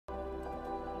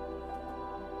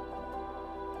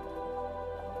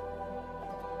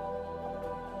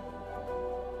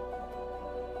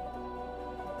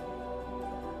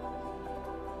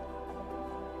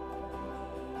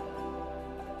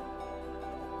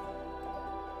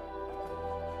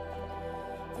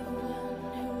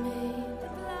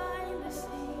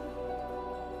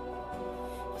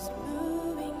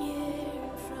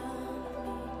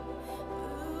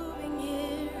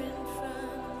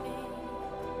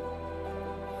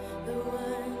the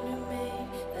one who made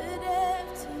the deaf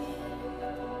to hear.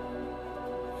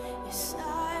 You're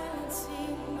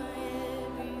silencing my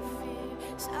every fear,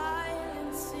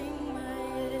 silencing my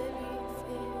every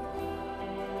fear.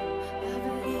 I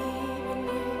believe in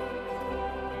you,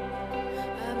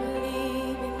 I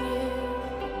believe in you.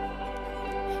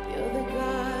 You're the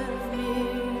God of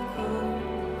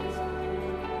miracles.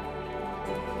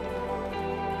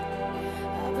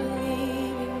 I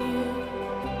believe in you,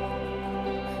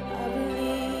 I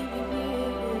believe in you.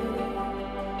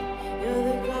 You're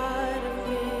the God of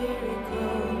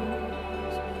miracles.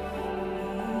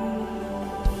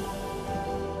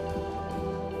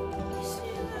 Yes,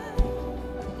 you are.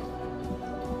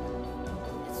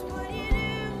 It's what you do.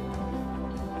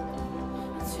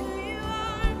 It's who you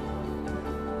are.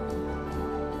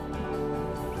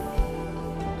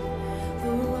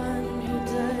 The one who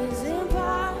does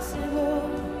impossible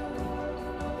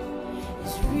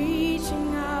is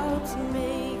reaching out to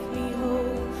make me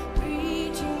whole,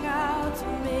 reaching out to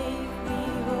make me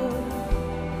whole.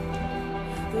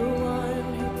 The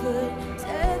one who put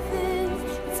death in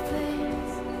its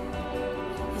place.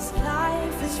 His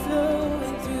life is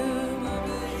flowing through me.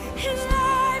 His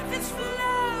life is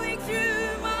flowing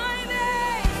through my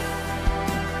veins.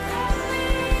 I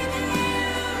believe in you.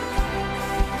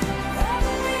 I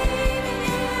believe in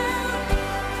you.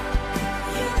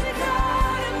 You're the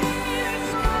God of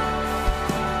miracles.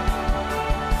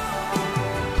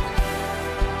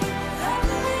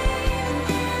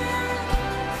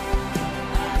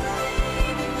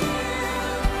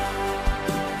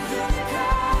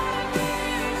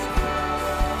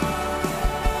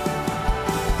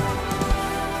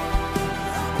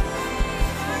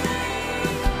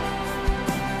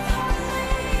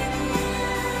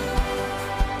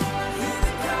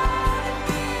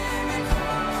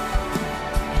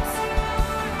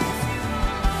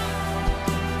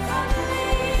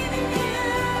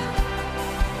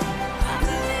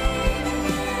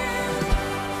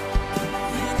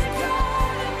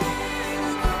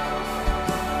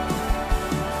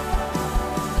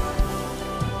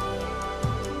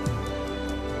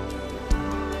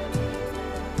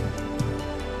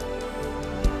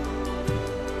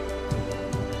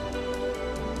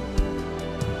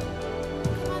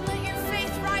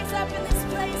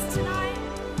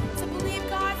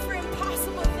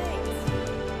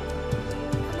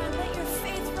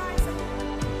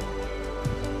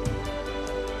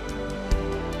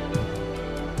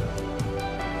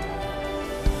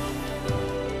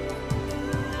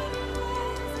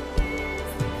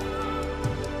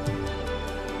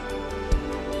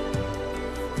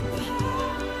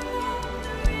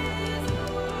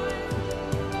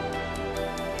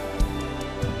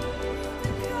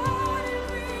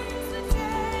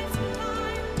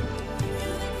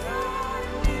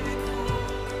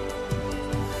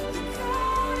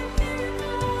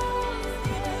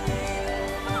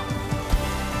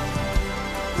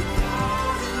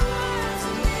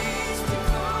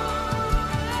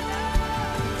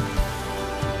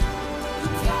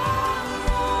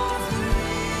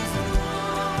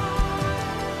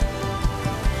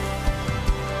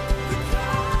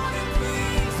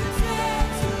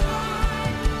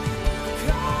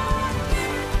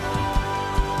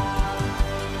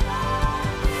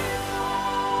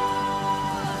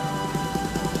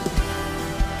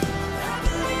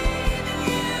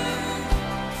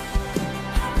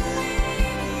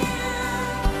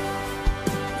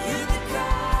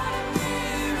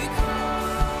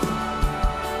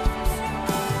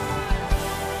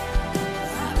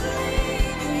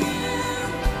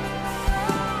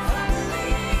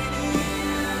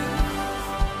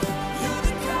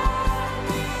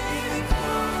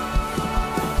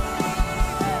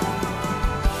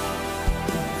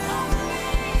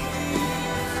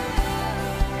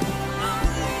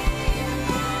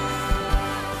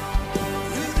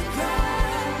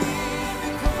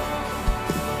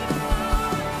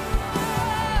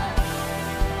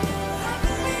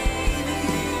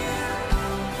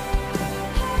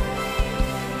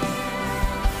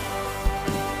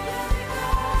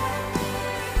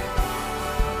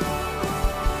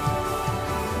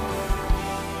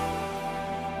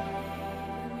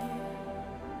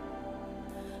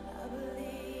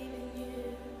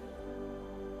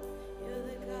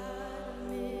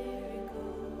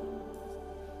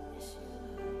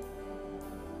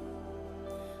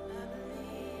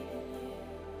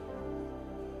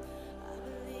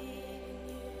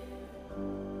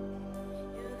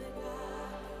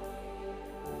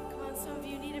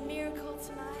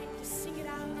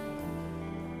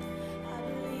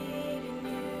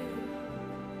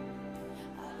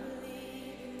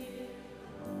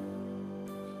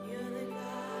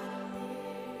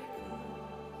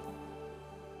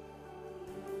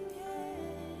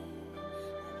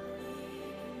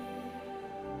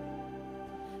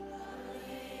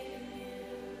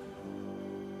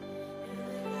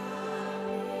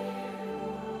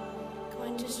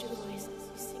 just your